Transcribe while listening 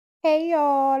Hey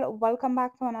y'all, welcome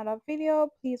back to another video.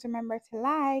 Please remember to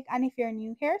like, and if you're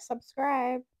new here,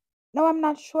 subscribe. Now I'm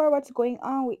not sure what's going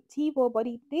on with Debo, but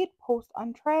he did post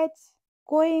on Threads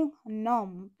going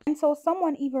numb. And so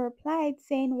someone even replied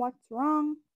saying what's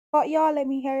wrong. But y'all, let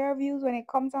me hear your views when it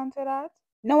comes on to that.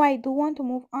 Now I do want to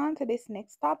move on to this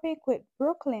next topic with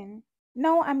Brooklyn.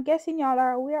 Now I'm guessing y'all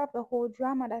are aware of the whole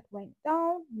drama that went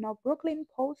down. Now Brooklyn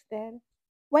posted,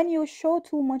 when you show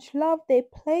too much love, they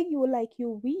play you like you're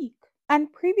weak.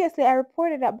 And previously, I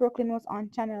reported that Brooklyn was on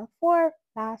Channel 4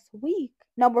 last week.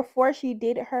 Now, before she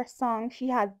did her song, she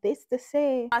had this to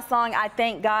say. My song, I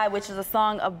Thank God, which is a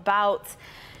song about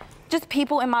just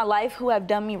people in my life who have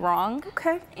done me wrong.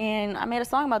 Okay. And I made a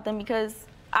song about them because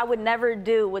I would never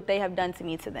do what they have done to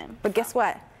me to them. But guess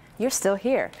what? You're still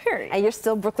here. Period. And you're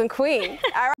still Brooklyn Queen.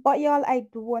 All right. But y'all, I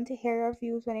do want to hear your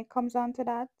views when it comes on to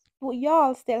that. Do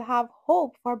y'all still have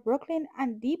hope for Brooklyn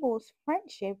and Debo's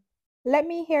friendship? Let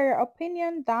me hear your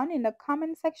opinion down in the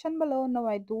comment section below. Now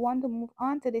I do want to move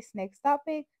on to this next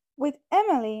topic with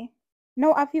Emily.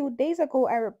 Now, a few days ago,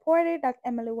 I reported that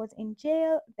Emily was in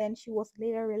jail, then she was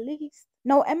later released.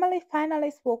 Now, Emily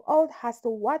finally spoke out as to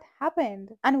what happened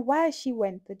and why she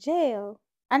went to jail.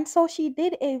 And so she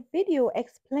did a video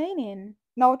explaining.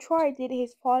 Now, Troy did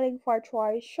his Falling for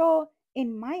Troy show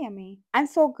in Miami. And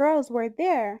so girls were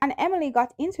there, and Emily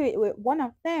got into it with one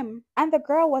of them, and the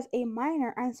girl was a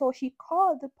minor, and so she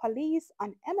called the police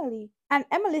on Emily. And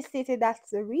Emily stated that's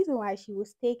the reason why she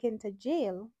was taken to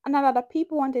jail. And a lot of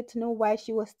people wanted to know why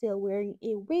she was still wearing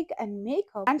a wig and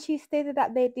makeup, and she stated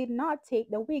that they did not take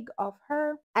the wig off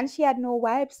her, and she had no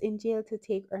wipes in jail to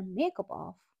take her makeup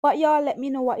off. But y'all, let me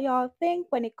know what y'all think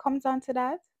when it comes on to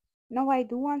that. Now I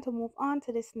do want to move on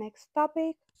to this next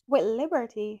topic with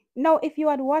Liberty. Now, if you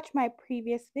had watched my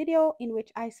previous video in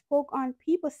which I spoke on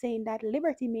people saying that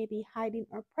Liberty may be hiding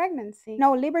her pregnancy.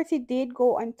 Now, Liberty did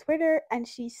go on Twitter and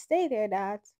she stated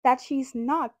that she's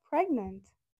not pregnant.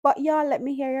 But y'all, let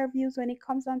me hear your views when it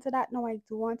comes on to that. Now, I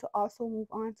do want to also move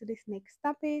on to this next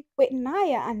topic with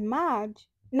Nia and Maj.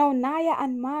 Now, Nia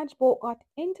and Maj both got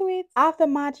into it after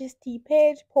Maj's tea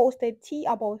page posted tea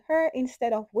about her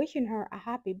instead of wishing her a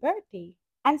happy birthday.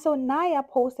 And so Nia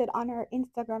posted on her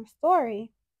Instagram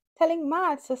story telling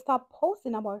Maj to stop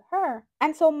posting about her.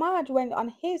 And so Maj went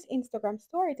on his Instagram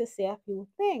story to say a few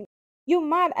things. You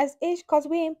mad as ish cause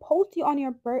we ain't post you on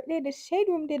your birthday. The Shade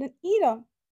Room didn't either.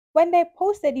 When they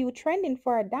posted you trending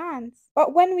for a dance.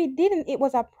 But when we didn't, it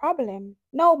was a problem.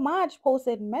 Now Maj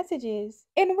posted messages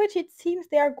in which it seems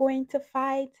they are going to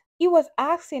fight. He was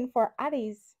asking for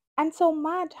addies. And so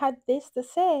Maj had this to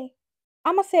say.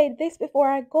 I'ma say this before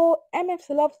I go. MFs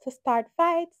loves to start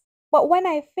fights. But when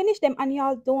I finish them and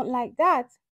y'all don't like that,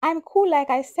 I'm cool.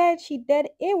 Like I said, she dead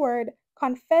A-word.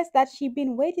 Confessed that she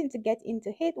been waiting to get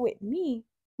into it with me.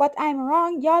 But I'm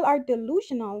wrong, y'all are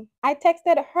delusional. I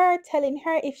texted her telling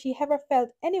her if she ever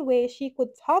felt any way she could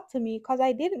talk to me cause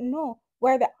I didn't know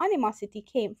where the animosity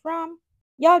came from.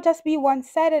 Y'all just be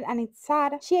one-sided and it's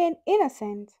sad. She ain't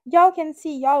innocent. Y'all can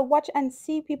see, y'all watch and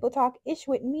see people talk ish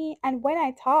with me, and when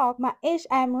I talk my ish,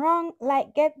 I'm wrong,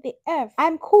 like get the F.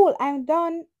 I'm cool, I'm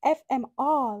done, F them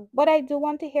all. But I do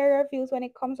want to hear your views when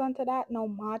it comes on to that. Now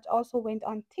March also went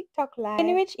on TikTok live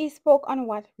in which he spoke on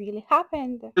what really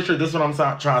happened. Richard, this is what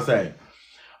I'm trying to say.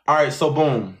 All right, so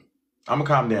boom. I'm going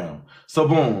to calm down. So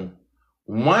boom.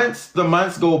 Once the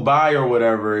months go by or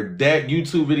whatever, that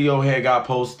YouTube video had got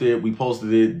posted. We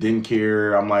posted it, didn't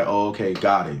care. I'm like, oh, okay,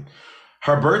 got it.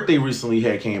 Her birthday recently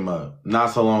had came up not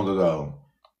so long ago.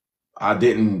 I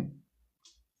didn't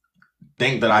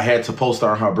think that I had to post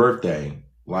on her birthday.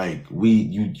 Like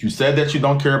you said that you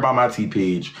don't care about my tea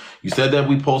page. You said that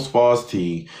we post false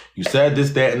tea. You said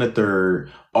this, that, and the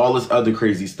third. All this other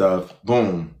crazy stuff.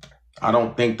 Boom. I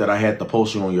don't think that I had to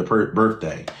post you on your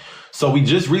birthday. So we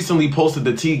just recently posted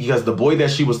the tea because the boy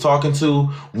that she was talking to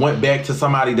went back to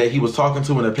somebody that he was talking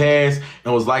to in the past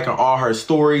and was liking all her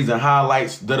stories and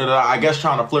highlights, I guess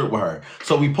trying to flirt with her.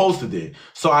 So we posted it.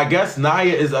 So I guess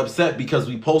Nia is upset because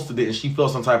we posted it and she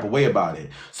feels some type of way about it.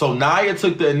 So Nia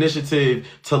took the initiative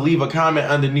to leave a comment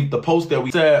underneath the post that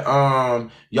we said,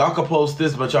 y'all could post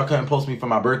this, but y'all couldn't post me for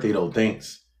my birthday though.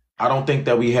 Thanks. I don't think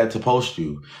that we had to post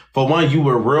you. For one, you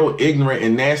were real ignorant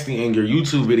and nasty in your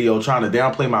YouTube video trying to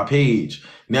downplay my page.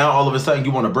 Now, all of a sudden,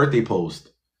 you want a birthday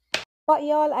post. But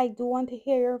y'all, I do want to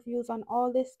hear your views on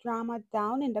all this drama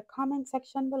down in the comment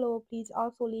section below. Please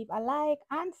also leave a like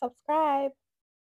and subscribe.